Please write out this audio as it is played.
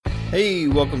Hey,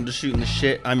 welcome to Shooting the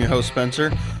Shit. I'm your host, Spencer.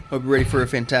 Hope you're ready for a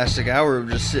fantastic hour of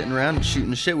just sitting around and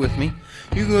shooting the shit with me.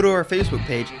 You can go to our Facebook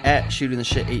page at Shooting the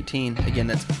Shit 18. Again,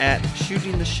 that's at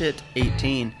Shooting the Shit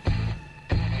 18.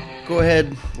 Go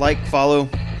ahead, like, follow,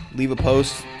 leave a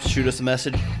post, shoot us a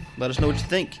message, let us know what you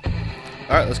think.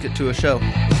 All right, let's get to a show.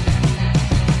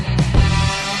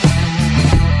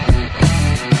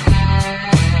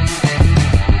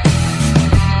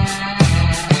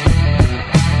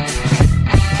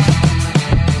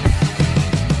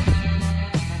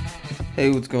 Hey,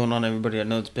 what's going on, everybody? I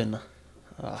know it's been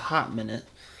a hot minute.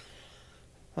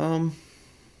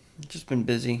 Just been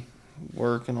busy,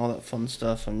 work and all that fun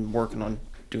stuff. I'm working on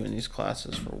doing these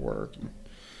classes for work and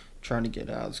trying to get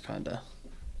out. It's kind of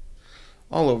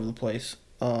all over the place.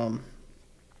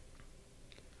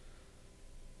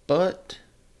 But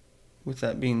with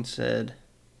that being said,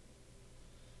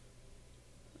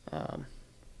 I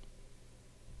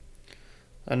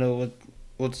know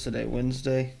what's today,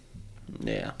 Wednesday?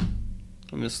 Yeah.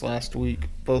 I missed last week,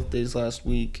 both days last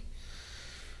week.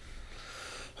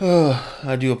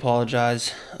 I do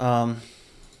apologize. The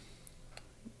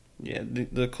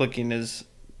clicking is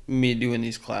me doing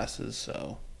these classes,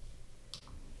 so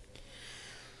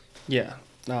yeah.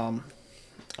 I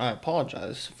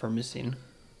apologize for missing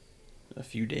a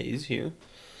few days here.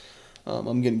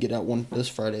 I'm gonna get out one this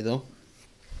Friday though,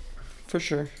 for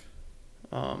sure.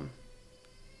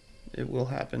 It will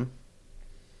happen.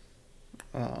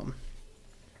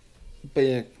 But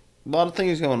yeah, a lot of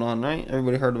things going on, right?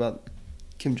 Everybody heard about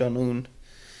Kim Jong-un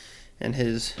and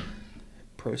his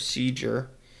procedure.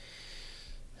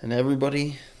 And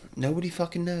nobody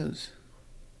fucking knows.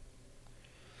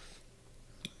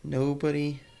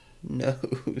 Nobody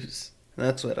knows. And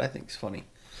that's what I think is funny.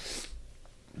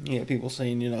 Yeah, people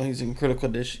saying, he's in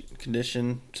critical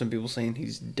condition. Some people saying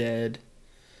he's dead.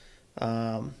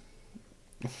 What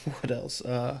else?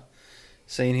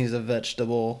 Saying he's a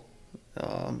vegetable.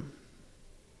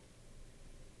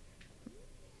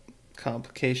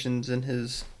 Complications in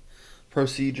his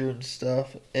procedure and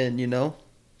stuff, and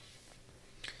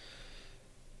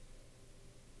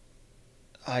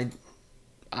I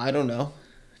don't know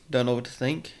what to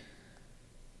think.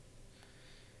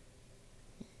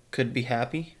 Could be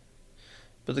happy,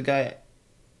 but the guy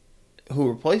who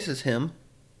replaces him,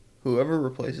 whoever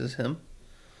replaces him,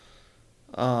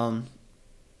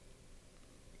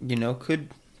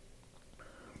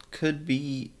 could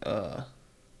be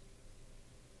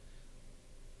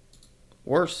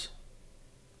worse.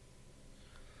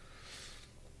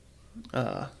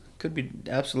 Could be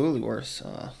absolutely worse.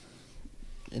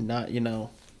 And not,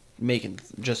 making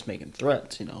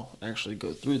threats, actually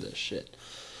go through this shit.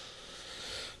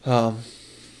 Another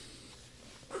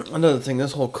thing,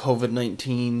 this whole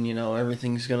COVID-19,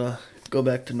 everything's gonna go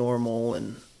back to normal.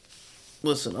 And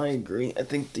listen, I agree. I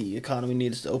think the economy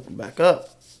needs to open back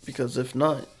up, because if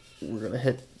not, we're gonna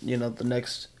hit, the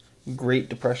next Great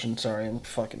Depression. Sorry, I'm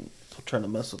trying to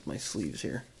mess with my sleeves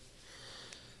here.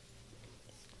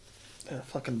 They're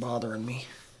fucking bothering me.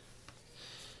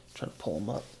 I'm trying to pull them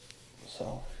up.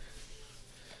 So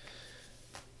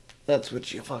that's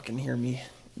what you fucking hear me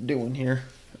doing here.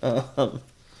 But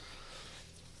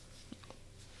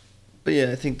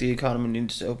yeah, I think the economy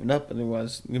needs to open up,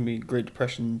 otherwise it's gonna be Great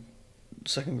Depression,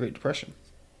 second Great Depression.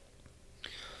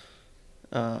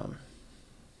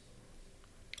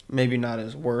 Maybe not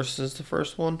as worse as the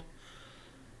first one,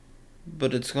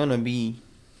 but it's gonna be,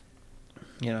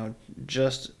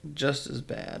 just as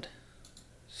bad.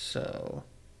 So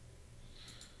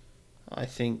I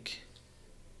think,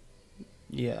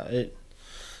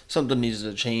 something needs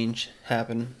to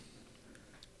happen.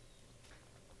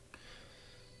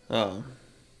 But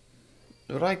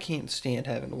I can't stand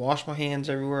having to wash my hands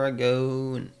everywhere I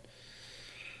go, and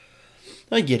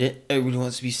I get it. Everybody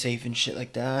wants to be safe and shit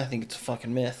like that. I think it's a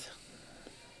fucking myth.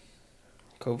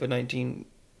 COVID-19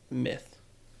 myth.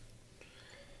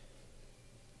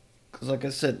 Because like I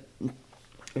said,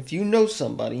 if you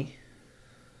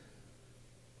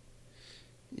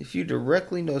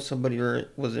directly know somebody or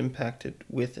was impacted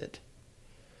with it,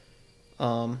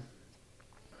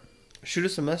 shoot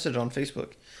us a message on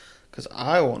Facebook, because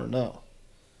I want to know.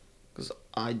 Because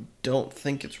I don't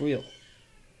think it's real.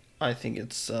 I think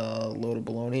it's a load of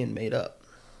baloney and made up.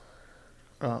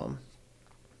 And,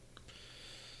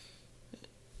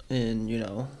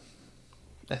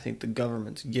 I think the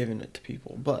government's giving it to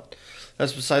people. But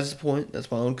that's besides the point. That's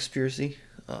my own conspiracy.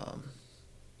 I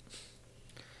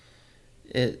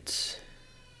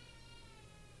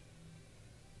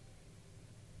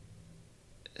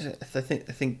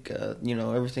think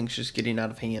everything's just getting out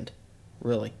of hand.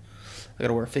 Really. I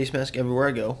gotta wear a face mask everywhere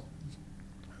I go.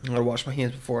 I gotta wash my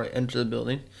hands before I enter the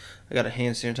building. I gotta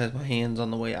hand sanitize my hands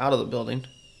on the way out of the building.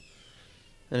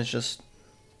 And it's just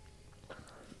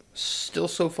still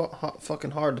so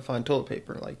fucking hard to find toilet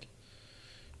paper. Like,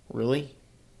 really?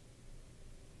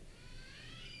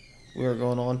 We are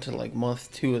going on to like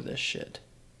month 2 of this shit.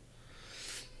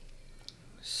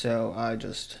 So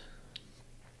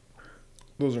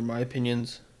those are my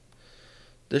opinions.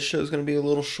 This show's gonna be a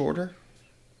little shorter.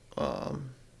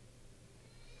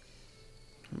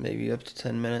 Maybe up to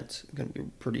 10 minutes. It's gonna be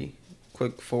pretty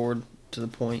quick, forward to the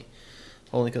point.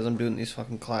 Only because I'm doing these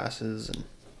fucking classes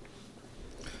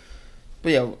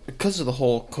But yeah, because of the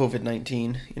whole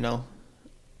COVID-19,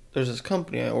 there's this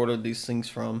company I ordered these things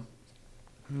from,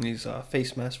 these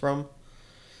face masks from,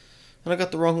 and I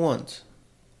got the wrong ones.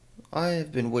 I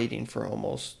have been waiting for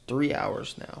almost 3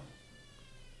 hours now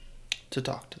to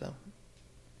talk to them.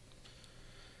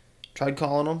 Tried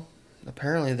calling them.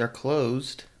 Apparently they're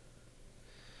closed.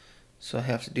 So I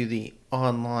have to do the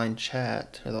online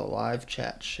chat, or the live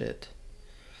chat shit.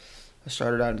 I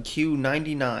started out in queue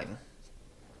 99.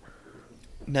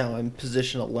 Now I'm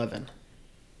position 11.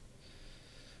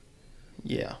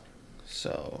 Yeah.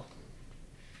 So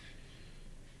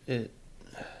it's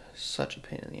such a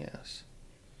pain in the ass.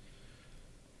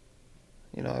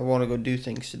 I want to go do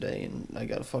things today, and I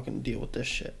gotta fucking deal with this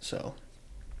shit, so.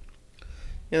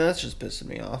 That's just pissing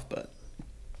me off, but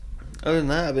other than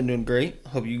that, I've been doing great.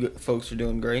 Hope you folks are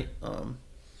doing great.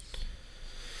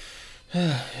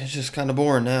 It's just kind of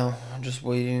boring now. I'm just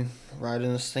waiting,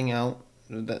 riding this thing out.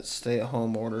 That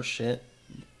stay-at-home order shit.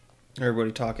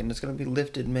 Everybody talking, it's going to be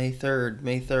lifted May 3rd,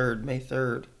 May 3rd, May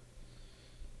 3rd.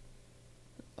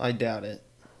 I doubt it.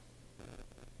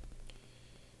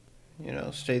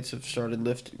 States have started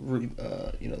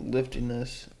lifting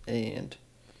this and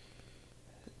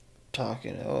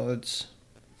talking.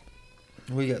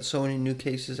 We got so many new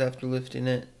cases after lifting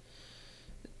it.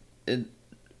 It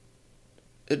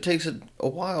takes a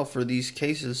while for these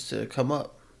cases to come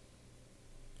up.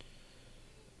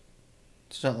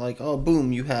 It's not like, oh,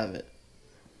 boom, you have it.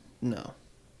 No.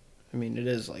 I mean, it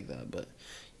is like that, but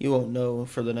you won't know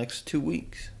for the next 2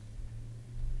 weeks.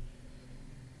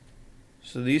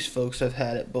 So these folks have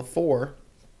had it before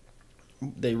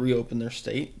they reopened their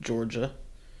state, Georgia,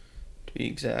 to be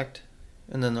exact.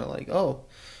 And then they're like, oh,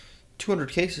 200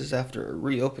 cases after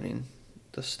reopening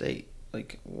the state.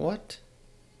 Like, what?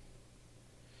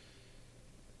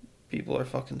 People are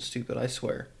fucking stupid, I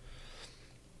swear.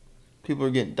 People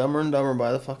are getting dumber and dumber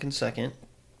by the fucking second.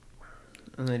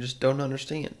 And they just don't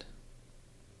understand.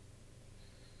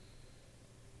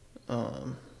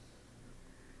 And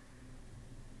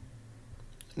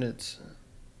it's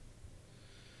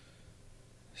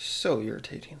so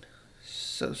irritating.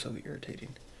 So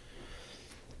irritating.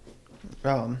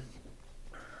 But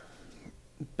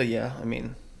yeah, I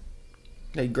mean,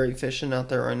 hey, great fishing out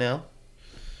there right now.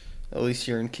 At least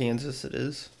here in Kansas it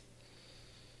is.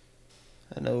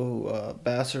 I know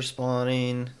bass are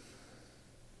spawning.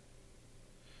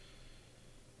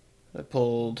 I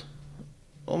pulled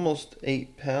almost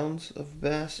 8 pounds of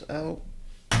bass out.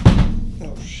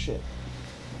 Oh shit.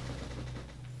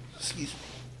 Excuse me.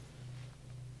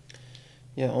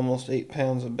 Yeah, almost 8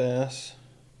 pounds of bass.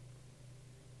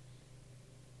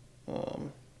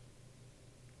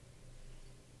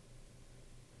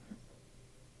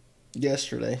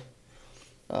 Yesterday.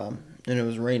 And it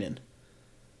was raining.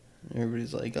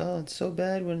 Everybody's like, oh, it's so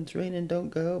bad when it's raining, don't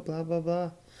go, blah, blah,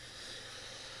 blah.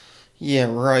 Yeah,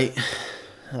 right.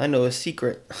 I know a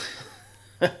secret.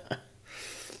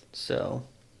 So.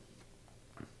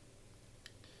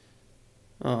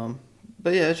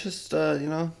 But yeah, it's just,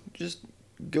 just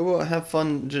go out, have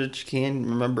fun that you can.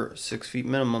 Remember, 6 feet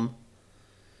minimum.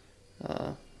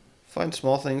 Find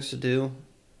small things to do.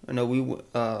 I know we went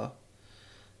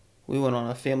on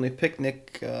a family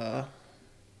picnic,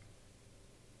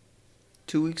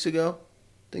 2 weeks ago,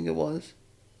 I think it was.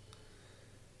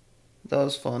 That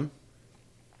was fun.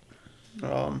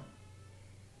 The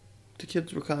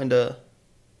kids were kind of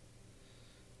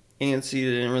antsy.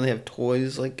 They didn't really have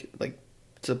toys like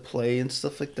to play and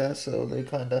stuff like that, so they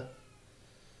kind of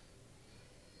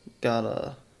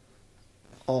got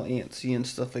all antsy and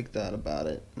stuff like that about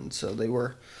it, and so they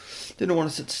didn't want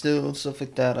to sit still and stuff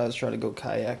like that. I was trying to go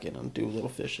kayaking and do a little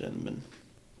fishing,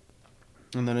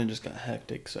 and then it just got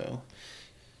hectic, so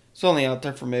it's only out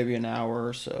there for maybe an hour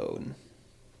or so, and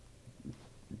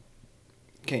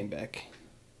came back.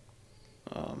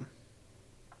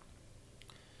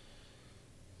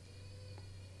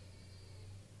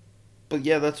 But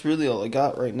yeah, that's really all I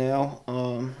got right now.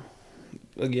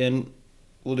 Again,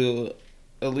 we'll do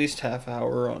at least half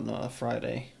hour on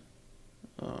Friday.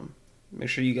 Make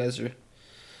sure you guys are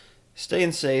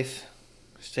staying safe,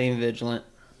 staying vigilant.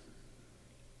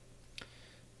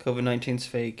 COVID-19's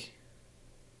fake.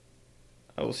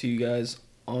 I will see you guys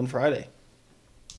on Friday.